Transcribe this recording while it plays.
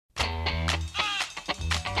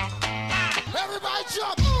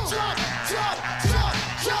jump, jump, jump, jump,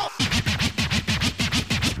 jump.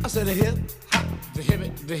 I said a hip hop, the hip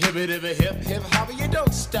it, the hip it, hip hip hop, you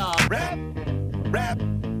don't stop. Rap, rap,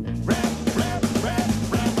 rap, rap, rap,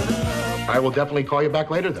 rap it up. I will definitely call you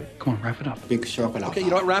back later then. Come on, wrap it up. Big sharpen up. Okay, you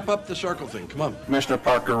know what? Wrap up the circle thing. Come on. Commissioner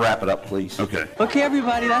Parker, wrap it up, please. Okay. Okay,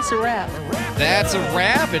 everybody, that's a wrap. That's a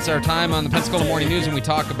wrap. It's our time on the Pensacola Morning News, and we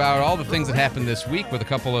talk about all the things that happened this week with a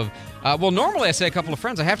couple of, normally I say a couple of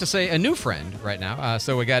friends. I have to say a new friend right now.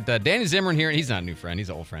 So we got Danny Zimmern here, and he's not a new friend. He's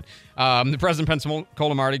an old friend. The president of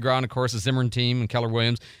Pensacola Mardi Gras, and, of course, the Zimmern team and Keller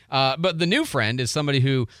Williams. But the new friend is somebody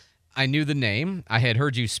who I knew the name. I had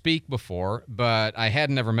heard you speak before, but I had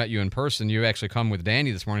never met you in person. You actually come with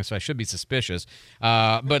Danny this morning, so I should be suspicious.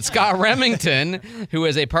 But Scott Remington, who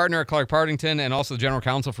is a partner at Clark Partington and also the general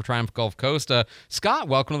counsel for Triumph Gulf Coast. Scott,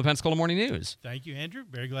 welcome to the Pensacola Morning News. Thank you, Andrew.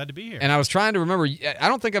 Very glad to be here. And I was trying to remember, I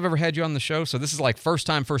don't think I've ever had you on the show, so this is like first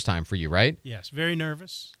time for you, right? Yes, very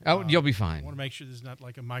nervous. Oh, you'll be fine. I want to make sure there's not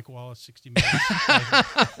like a Mike Wallace 60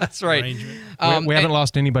 minutes. That's right. We haven't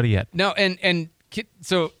lost anybody yet. No, and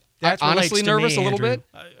so... That honestly nervous me, a little Andrew.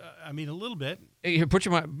 bit? I mean, a little bit. Here, put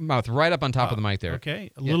your mouth right up on top of the mic there.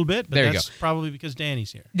 Okay, a little bit, but there that's probably because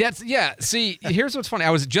Danny's here. See, here's what's funny.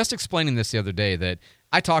 I was just explaining this the other day that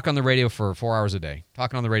I talk on the radio for 4 hours a day.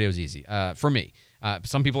 Talking on the radio is easy for me.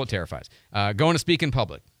 Some people it terrifies. Going to speak in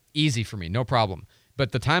public, easy for me, no problem.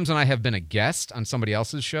 But the times when I have been a guest on somebody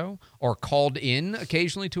else's show or called in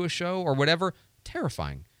occasionally to a show or whatever,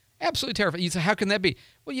 terrifying. Absolutely terrifying. You say, how can that be?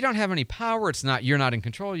 Well, you don't have any power. You're not in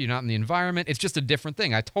control. You're not in the environment. It's just a different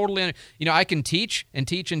thing. I totally, I can teach and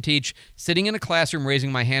teach and teach. Sitting in a classroom,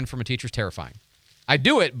 raising my hand from a teacher is terrifying. I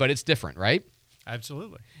do it, but it's different, right?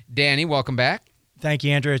 Absolutely. Danny, welcome back. Thank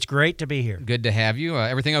you, Andrew. It's great to be here. Good to have you.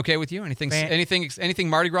 Everything okay with you? Anything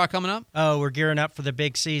Mardi Gras coming up? Oh, we're gearing up for the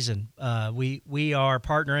big season. We are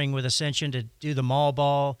partnering with Ascension to do the mall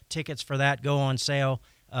ball. Tickets for that go on sale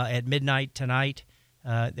at midnight tonight.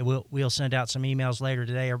 We'll send out some emails later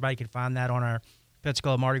today. Everybody can find that on our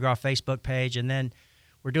Pensacola Mardi Gras Facebook page. And then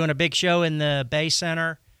we're doing a big show in the Bay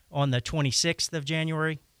Center on the 26th of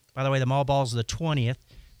January. By the way, the mall ball is the 20th,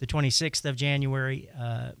 the 26th of January,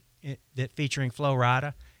 featuring Flo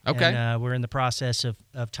Rida. Okay. And we're in the process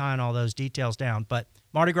of tying all those details down. But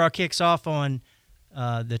Mardi Gras kicks off on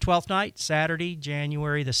the 12th night, Saturday,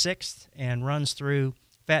 January the 6th, and runs through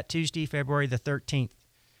Fat Tuesday, February the 13th.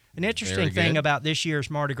 An interesting thing about this year's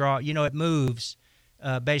Mardi Gras, it moves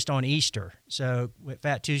based on Easter. So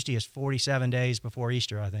Fat Tuesday is 47 days before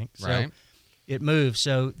Easter, I think. So right. It moves.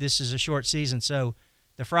 So this is a short season. So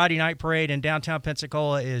the Friday night parade in downtown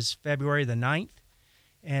Pensacola is February the 9th.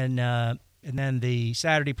 And then the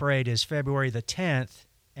Saturday parade is February the 10th.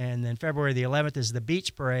 And then February the 11th is the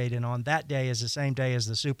beach parade. And on that day is the same day as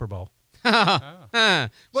the Super Bowl.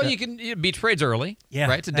 Well, beach parade's early, yeah,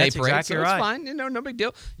 right? It's a day parade, exactly so right. it's fine. No big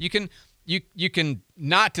deal. You can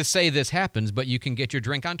not to say this happens, but you can get your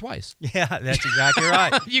drink on twice. Yeah, that's exactly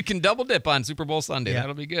right. You can double dip on Super Bowl Sunday. Yeah.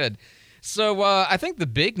 That'll be good. So I think the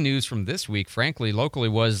big news from this week, frankly, locally,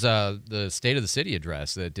 was the State of the City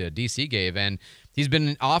address that D.C. gave, and he's been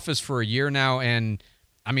in office for a year now. And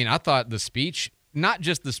I mean, I thought the speech, not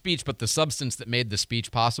just the speech, but the substance that made the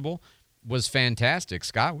speech possible, was fantastic.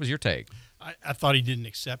 Scott, what was your take? I thought he did an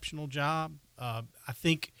exceptional job. I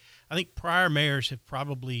think prior mayors have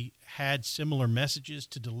probably had similar messages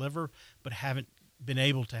to deliver, but haven't been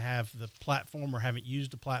able to have the platform or haven't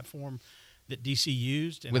used the platform that DC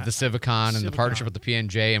used. And with the Civicon and the partnership with the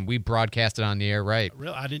PNJ, and we broadcast it on the air, right?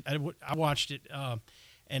 Really, I watched it,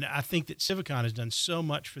 and I think that Civicon has done so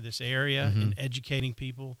much for this area in educating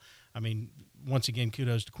people. I mean, once again,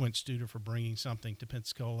 kudos to Quint Studer for bringing something to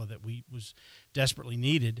Pensacola that was desperately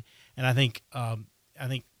needed. And I think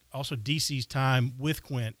also DC's time with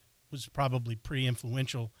Quint was probably pretty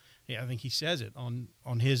influential. Yeah, I think he says it on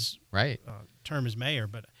his term as mayor.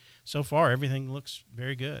 But so far, everything looks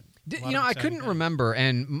very good. I couldn't remember,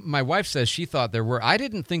 and my wife says she thought there were. I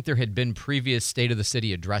didn't think there had been previous State of the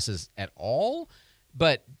City addresses at all.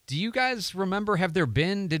 But do you guys remember, have there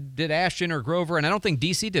been, did Ashton or Grover, and I don't think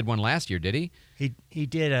D.C. did one last year, did he? He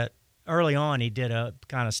did early on, he did a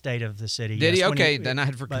kind of State of the City. Did he? Okay, then I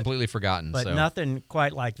had completely forgotten. But nothing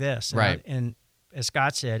quite like this. Right. And as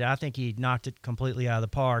Scott said, I think he knocked it completely out of the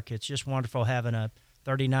park. It's just wonderful having a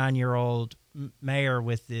 39-year-old mayor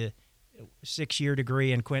with the 6-year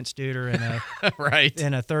degree in Quint Studer and a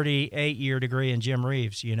and a 38-year degree in Jim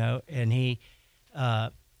Reeves, and he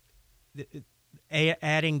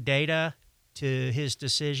adding data to his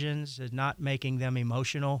decisions and not making them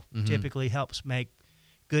emotional typically helps make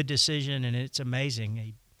good decision, and it's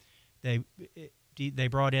amazing. They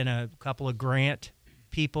brought in a couple of grant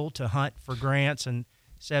people to hunt for grants and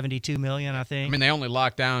 $72 million, I think. I mean, they only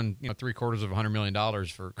locked down $750 million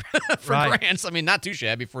for Right. grants. I mean, not too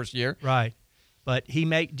shabby first year. Right. But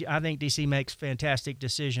I think DC makes fantastic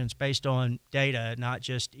decisions based on data, not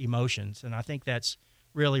just emotions, and I think that's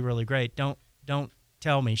really, really great. Don't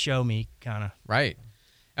tell me, show me, kind of. Right.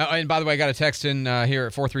 And by the way, I got a text in here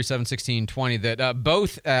at 437-1620 that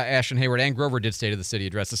both Ashton Hayward and Grover did State of the City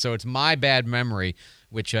addresses, so it's my bad memory,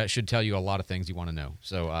 which should tell you a lot of things you want to know.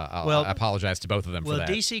 So I apologize to both of them for that.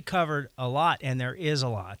 Well, DC covered a lot, and there is a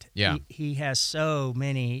lot. Yeah. He has so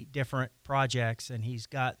many different projects, and he's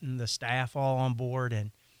gotten the staff all on board,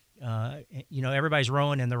 and everybody's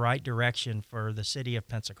rowing in the right direction for the city of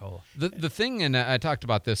Pensacola. The thing, and I talked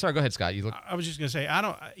about this. Sorry, go ahead, Scott. I was just going to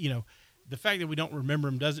say, the fact that we don't remember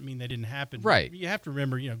them doesn't mean they didn't happen. Right. You have to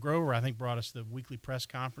remember, Grover, I think, brought us the weekly press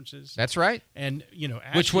conferences. That's right. And, Ashton,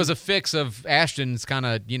 which was a fix of Ashton's kind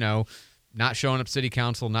of, not showing up city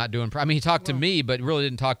council, not doing. I mean, he talked to me, but really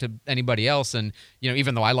didn't talk to anybody else. And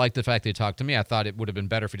even though I liked the fact that he talked to me, I thought it would have been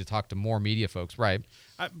better if he had talked to more media folks. Right.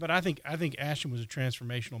 But I think Ashton was a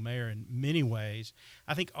transformational mayor in many ways.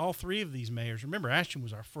 I think all three of these mayors. Remember, Ashton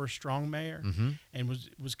was our first strong mayor, and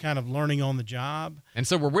was kind of learning on the job. And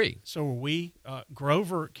so were we.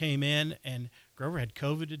 Grover came in, and Grover had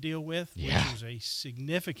COVID to deal with, which was a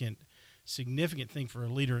significant thing for a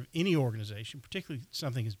leader of any organization, particularly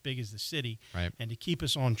something as big as the city, right. And to keep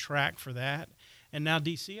us on track for that. And now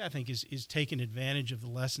DC, I think, is taking advantage of the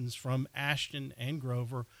lessons from Ashton and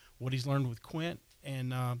Grover, what he's learned with Quint,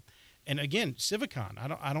 and again, Civicon.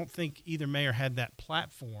 I don't think either mayor had that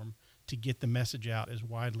platform to get the message out as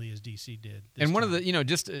widely as DC did. And one of the,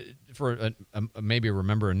 just for maybe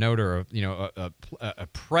remember a note or a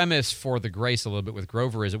premise for the grace a little bit with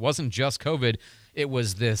Grover is it wasn't just COVID. It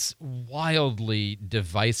was this wildly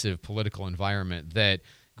divisive political environment that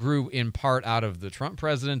grew in part out of the Trump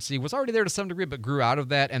presidency, was already there to some degree, but grew out of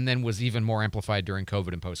that, and then was even more amplified during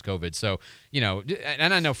COVID and post-COVID. So,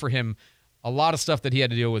 and I know for him, a lot of stuff that he had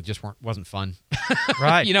to deal with just wasn't fun.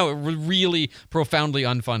 Right. Really profoundly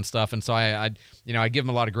unfun stuff. And so I give him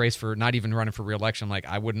a lot of grace for not even running for re-election. Like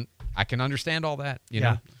I can understand all that, you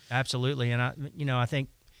know? Absolutely. And I think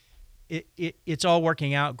it's all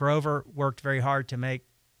working out. Grover worked very hard to make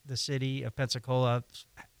the city of Pensacola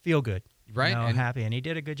feel good. Right. And happy. And he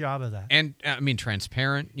did a good job of that. And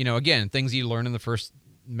transparent, again, things you learn in the first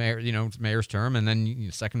mayor's term, and then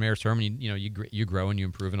second mayor's term, and you grow and you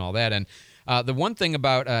improve and all that. And the one thing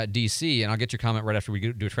about DC, and I'll get your comment right after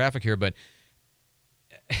we do traffic here, but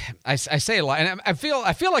I say a lot, and I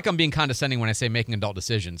feel like I'm being condescending when I say making adult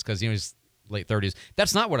decisions because he's late 30s.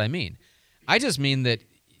 That's not what I mean. I just mean that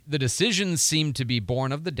the decisions seem to be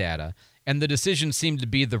born of the data, and the decisions seem to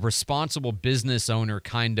be the responsible business owner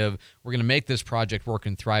kind of, we're going to make this project work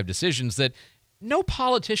and thrive decisions that no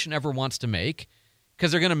politician ever wants to make,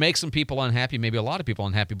 because they're going to make some people unhappy, maybe a lot of people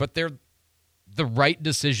unhappy, but they're the right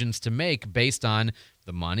decisions to make based on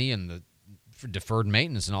the money and the deferred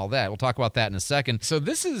maintenance and all that. We'll talk about that in a second. So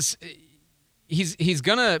this is, DC is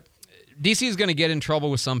going to get in trouble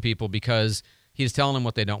with some people because he's telling them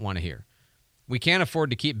what they don't want to hear. We can't afford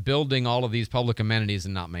to keep building all of these public amenities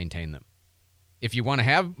and not maintain them. If you want to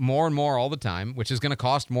have more and more all the time, which is going to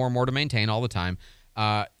cost more and more to maintain all the time,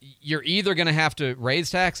 you're either going to have to raise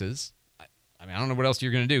taxes. I don't know what else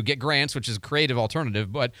you're going to do. Get grants, which is a creative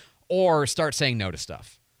alternative, or start saying no to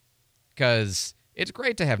stuff. Because it's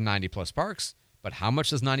great to have 90-plus parks, but how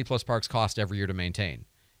much does 90-plus parks cost every year to maintain?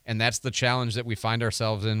 And that's the challenge that we find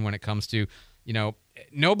ourselves in when it comes to,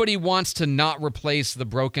 nobody wants to not replace the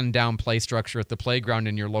broken-down play structure at the playground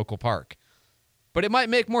in your local park. But it might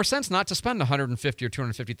make more sense not to spend $150,000 or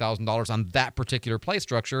 $250,000 on that particular play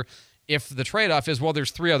structure if the trade-off is, well,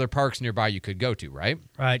 there's 3 other parks nearby you could go to, right?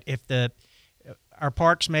 Right. Our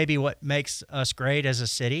parks may be what makes us great as a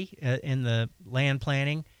city in the land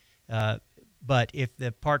planning, but if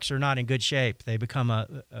the parks are not in good shape, they become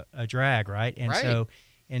a drag, right? And right.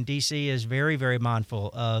 And DC is very, very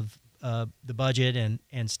mindful of the budget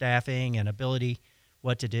and staffing and ability,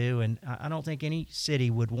 what to do. And I don't think any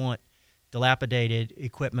city would want dilapidated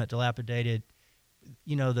equipment, the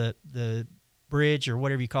bridge or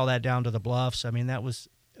whatever you call that down to the bluffs. That was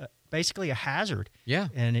basically a hazard. Yeah.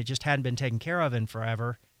 And it just hadn't been taken care of in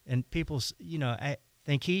forever. And people, I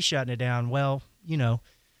think he's shutting it down. Well,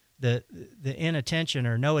 the inattention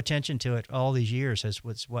or no attention to it all these years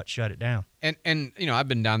was what shut it down. And I've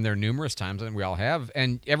been down there numerous times, and we all have.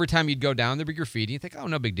 And every time you'd go down, there'd be graffiti. You think, oh,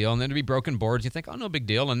 no big deal. And then there'd be broken boards. You think, oh, no big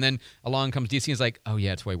deal. And then along comes DC and is like, oh,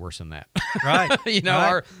 yeah, it's way worse than that. Right.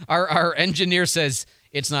 Right. Our engineer says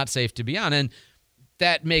it's not safe to be on. And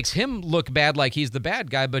that makes him look bad, like he's the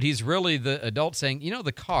bad guy, but he's really the adult saying,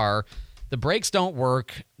 the car, the brakes don't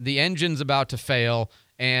work, the engine's about to fail,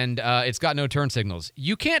 and it's got no turn signals.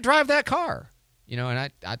 You can't drive that car.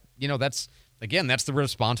 And that's the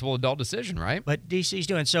responsible adult decision, right? But DC's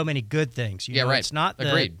doing so many good things. Right. It's not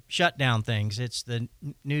the shutdown things. It's the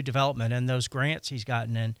new development and those grants he's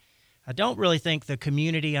gotten. And I don't really think the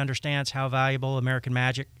community understands how valuable American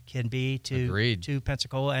Magic can be to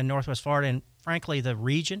Pensacola and Northwest Florida, and frankly, the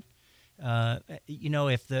region.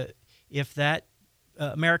 If that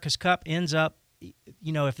America's Cup ends up,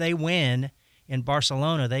 if they win in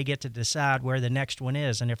Barcelona, they get to decide where the next one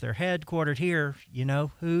is. And if they're headquartered here,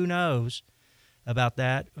 who knows about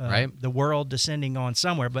that? Right. The world descending on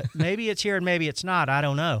somewhere. But maybe it's here and maybe it's not. I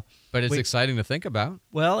don't know. But it's exciting to think about.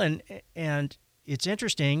 Well, and it's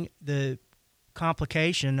interesting, the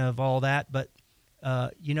complication of all that. But,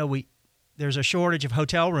 there's a shortage of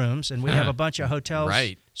hotel rooms, and we have a bunch of hotels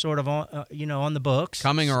sort of on the books.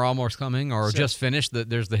 Coming or almost coming or just finished.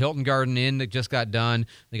 There's the Hilton Garden Inn that just got done.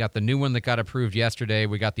 They got the new one that got approved yesterday.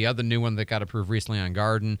 We got the other new one that got approved recently on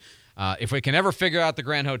Garden. If we can ever figure out the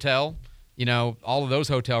Grand Hotel, all of those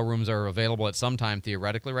hotel rooms are available at some time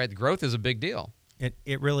theoretically, right? The growth is a big deal.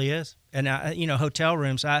 It really is. And, hotel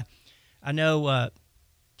rooms, I know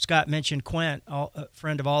Scott mentioned Quint, a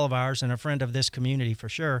friend of all of ours and a friend of this community for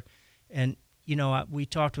sure. And, we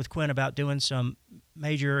talked with Quinn about doing some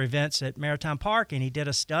major events at Maritime Park, and he did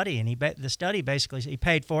a study. And the study basically, he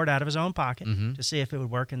paid for it out of his own pocket to see if it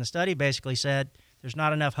would work. And the study basically said there's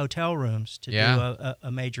not enough hotel rooms to do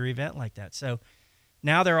a major event like that. So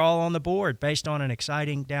now they're all on the board based on an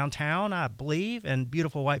exciting downtown, I believe, and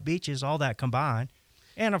beautiful white beaches, all that combined.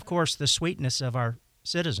 And, of course, the sweetness of our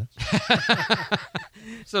citizens.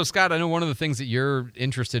 So, Scott, I know one of the things that you're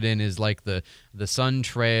interested in is like the Sun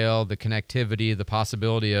Trail, the connectivity, the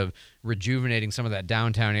possibility of rejuvenating some of that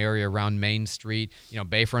downtown area around Main Street.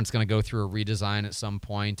 Bayfront's going to go through a redesign at some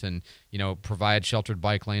point and, provide sheltered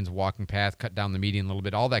bike lanes, walking path, cut down the median a little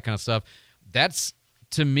bit, all that kind of stuff.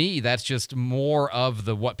 To me, that's just more of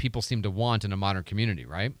what people seem to want in a modern community,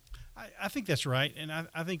 right? I think that's right. And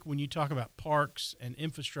I think when you talk about parks and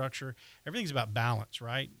infrastructure, everything's about balance,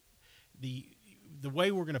 right? The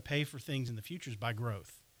way we're going to pay for things in the future is by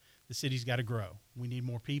growth. The city's got to grow. We need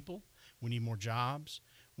more people. We need more jobs.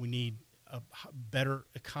 We need a better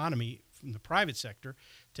economy from the private sector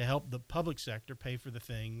to help the public sector pay for the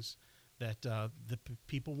things that the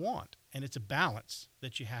people want. And it's a balance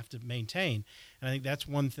that you have to maintain. And I think that's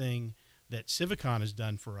one thing that Civicon has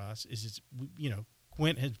done for us is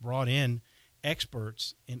Quint has brought in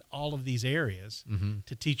experts in all of these areas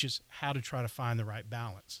to teach us how to try to find the right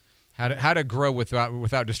balance. How to grow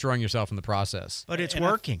without destroying yourself in the process. But it's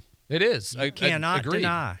working. It is. You cannot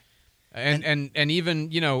deny. And even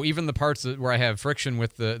the parts where I have friction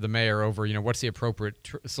with the mayor over what's the appropriate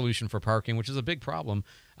solution for parking, which is a big problem.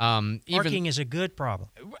 Parking is a good problem.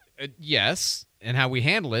 Yes, and how we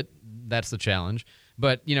handle it, that's the challenge.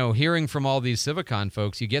 But hearing from all these Civicon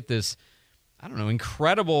folks, you get this,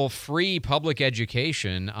 incredible free public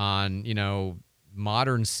education on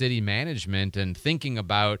modern city management and thinking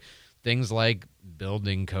about things like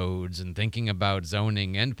building codes and thinking about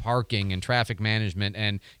zoning and parking and traffic management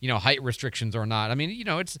and, height restrictions or not. I mean,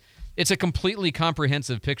 it's a completely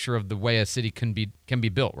comprehensive picture of the way a city can be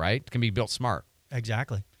built, right? Can be built smart.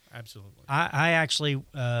 Exactly. Absolutely. I actually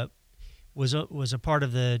was a part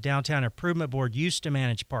of the Downtown Improvement Board, used to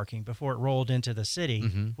manage parking before it rolled into the city,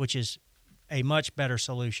 which is a much better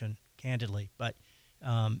solution, candidly. But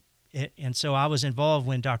and so I was involved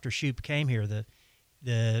when Dr. Shoup came here,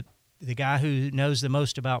 the guy who knows the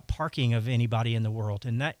most about parking of anybody in the world.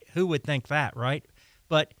 And that, who would think that, right?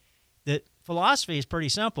 But the philosophy is pretty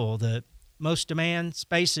simple. The most demand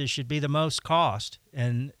spaces should be the most cost,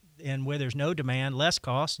 and where there's no demand, less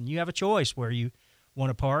cost, and you have a choice where you want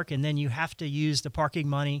to park, and then you have to use the parking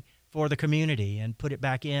money for the community and put it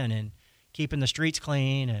back in and keeping the streets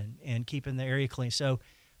clean and keeping the area clean. So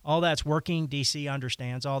all that's working. DC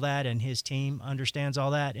understands all that, and his team understands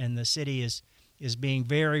all that, and the city is being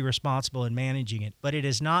very responsible in managing it. But it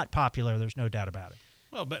is not popular. There's no doubt about it.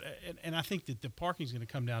 Well, but and I think that the parking is going to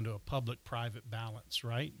come down to a public-private balance,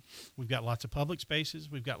 right? We've got lots of public spaces.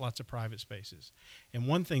 We've got lots of private spaces. And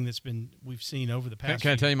one thing we've seen over the past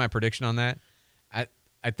Can I tell you my prediction on that?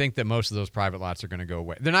 I think that most of those private lots are going to go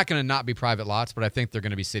away. They're not going to not be private lots, but I think they're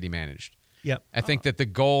going to be city managed. Yep. I think that the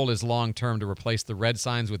goal is long-term to replace the red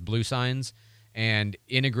signs with blue signs and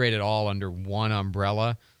integrate it all under one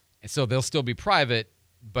umbrella. And so they'll still be private,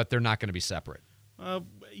 but they're not going to be separate.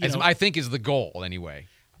 I think is the goal anyway.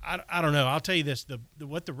 I don't know. I'll tell you this: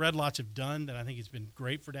 what the red lots have done that I think has been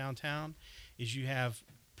great for downtown is you have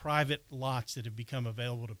private lots that have become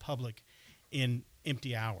available to public in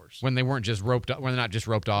empty hours. When they weren't just roped, when they're not just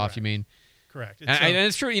roped off, you mean? Correct. And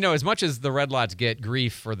it's true, as much as the red lots get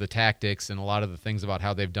grief for the tactics and a lot of the things about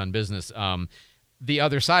how they've done business, the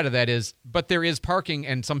other side of that is, but there is parking,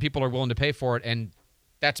 and some people are willing to pay for it, and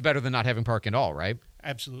that's better than not having parking at all, right?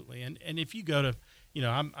 Absolutely. And if you go to,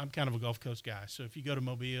 I'm kind of a Gulf Coast guy, so if you go to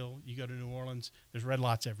Mobile, you go to New Orleans, there's red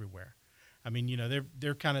lots everywhere. I mean,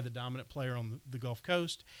 they're kind of the dominant player on the Gulf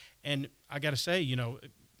Coast, and I got to say,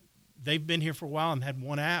 they've been here for a while and had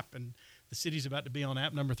one app, and the city's about to be on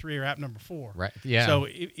app number 3 or app number 4. Right. Yeah. So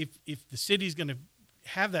if the city's going to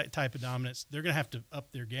have that type of dominance, they're going to have to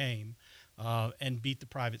up their game and beat the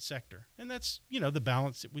private sector. And that's, the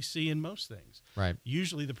balance that we see in most things. Right.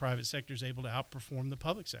 Usually the private sector is able to outperform the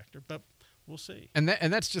public sector, but we'll see. And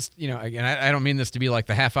that's just, again, I don't mean this to be like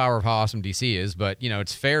the half hour of how awesome DC is, but,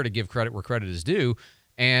 it's fair to give credit where credit is due.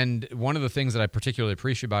 And one of the things that I particularly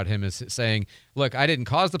appreciate about him is saying, look, I didn't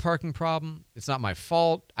cause the parking problem. It's not my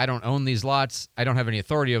fault. I don't own these lots. I don't have any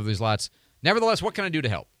authority over these lots. Nevertheless, what can I do to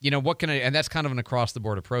help? What can I, and that's kind of an across the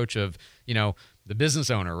board approach of, the business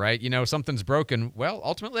owner, right? Something's broken. Well,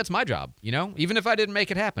 ultimately that's my job, even if I didn't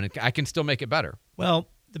make it happen, I can still make it better. Well,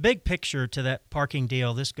 the big picture to that parking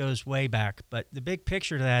deal, this goes way back, but the big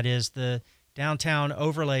picture to that is the downtown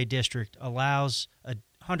overlay district allows a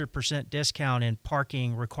 100% discount in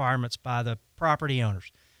parking requirements by the property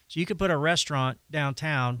owners. So you could put a restaurant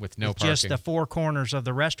downtown with no parking, just the 4 corners of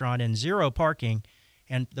the restaurant and 0 parking,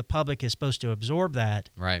 and the public is supposed to absorb that.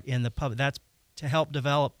 Right. In the public, that's to help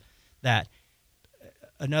develop that.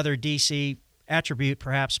 Another DC attribute,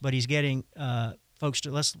 perhaps, but he's getting folks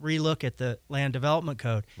to let's relook at the land development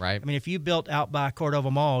code. Right. I mean, if you built out by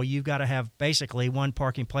Cordova Mall, you've got to have basically 1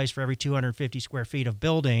 parking place for every 250 square feet of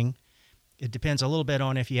building. It depends a little bit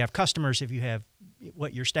on if you have customers, if you have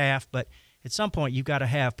what your staff, but at some point you've got to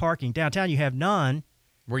have parking. Downtown you have none.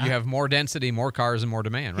 Where you have more density, more cars, and more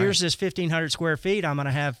demand, right? Here's this 1,500 square feet. I'm going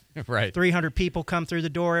to have right. 300 people come through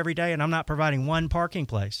the door every day, and I'm not providing 1 parking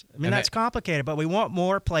place. I mean, that's complicated, but we want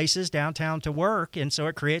more places downtown to work, and so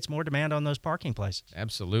it creates more demand on those parking places.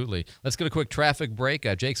 Absolutely. Let's get a quick traffic break.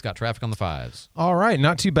 Jake's got traffic on the 5s. All right,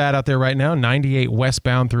 not too bad out there right now. 98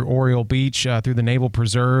 westbound through Oriole Beach through the Naval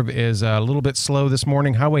Preserve is a little bit slow this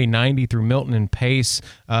morning. Highway 90 through Milton and Pace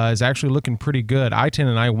is actually looking pretty good. I-10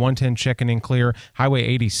 and I-110 checking in clear.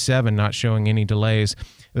 Highway 87 not showing any delays.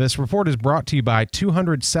 This report is brought to you by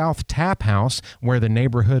 200 South Tap House, where the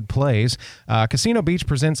neighborhood plays. Casino Beach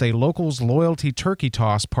presents a Locals Loyalty Turkey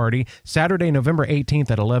Toss Party Saturday, November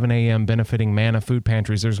 18th at 11 a.m., benefiting Manna Food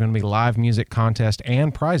Pantries. There's going to be live music contest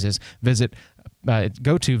and prizes.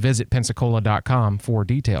 Go to visitpensacola.com for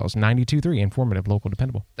details. 92.3, informative, local,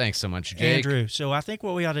 dependable. Thanks so much, Jake. Andrew, so I think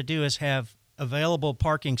what we ought to do is have available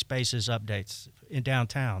parking spaces updates in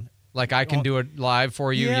downtown. Like I can do it live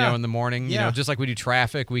for you, in the morning. Just like we do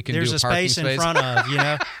traffic, we can do a parking space. There's a space in front of,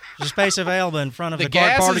 there's a space available in front of the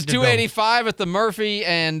gas parking is $2.85 at the Murphy,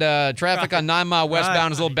 and traffic on 9 Mile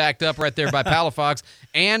westbound is a little backed up right there by Palafox.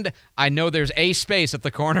 And I know there's a space at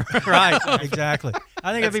the corner. Right, exactly.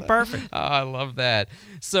 I think it'd be perfect. Oh, I love that.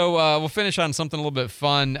 So we'll finish on something a little bit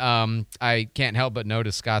fun. I can't help but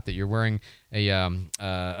notice, Scott, that you're wearing a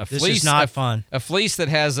fleece. This is not fun. A fleece that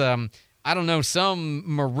has I don't know, some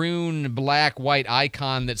maroon, black, white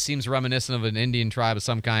icon that seems reminiscent of an Indian tribe of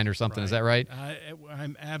some kind or something. Right. Is that right?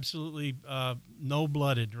 I'm absolutely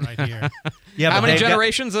no-blooded right here. How many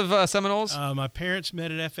generations of Seminoles? My parents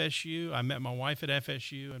met at FSU. I met my wife at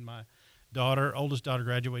FSU, and my oldest daughter,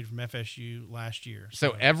 graduated from FSU last year.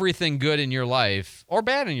 So everything good in your life, or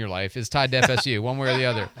bad in your life, is tied to FSU, one way or the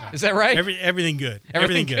other. Is that right? Everything good.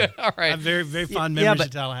 Everything good. All right. I have very, very fond memories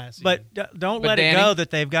of Tallahassee. But don't let it go that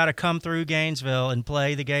they've got to come through Gainesville and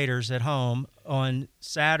play the Gators at home on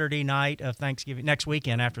Saturday night of Thanksgiving, next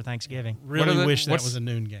weekend after Thanksgiving. Really wish that was a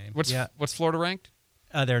noon game. What's Florida ranked?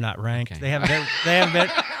 They're not ranked. Okay. They haven't been.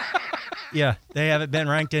 Yeah, they haven't been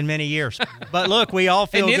ranked in many years. But look, we all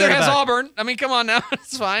feel good about it. And neither has Auburn. I mean, come on now.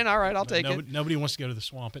 It's fine. All right, I'll take it. Nobody wants to go to the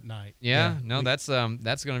swamp at night. Yeah. That's going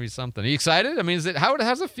to be something. Are you excited? I mean,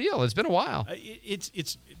 how's it feel? It's been a while.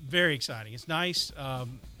 It's very exciting. It's nice.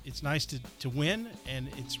 It's nice to win, and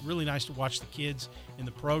it's really nice to watch the kids in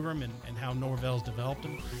the program and how Norvell's developed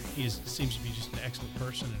him. He seems to be just an excellent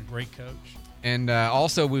person and a great coach. And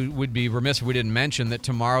also, we would be remiss if we didn't mention that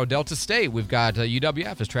tomorrow, Delta State, we've got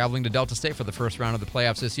UWF is traveling to Delta State for the first round of the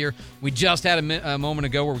playoffs this year. We just had a moment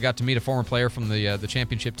ago where we got to meet a former player from the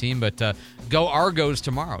championship team, but go Argos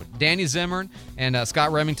tomorrow. Danny Zimmern and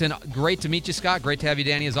Scott Remington. Great to meet you, Scott. Great to have you,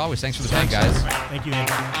 Danny, as always. Thanks for the time, guys. Thank you,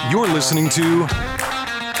 Andrew. You're listening to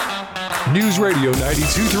News Radio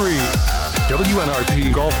 92.3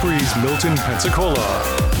 WNRP Gulf Breeze, Milton,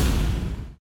 Pensacola.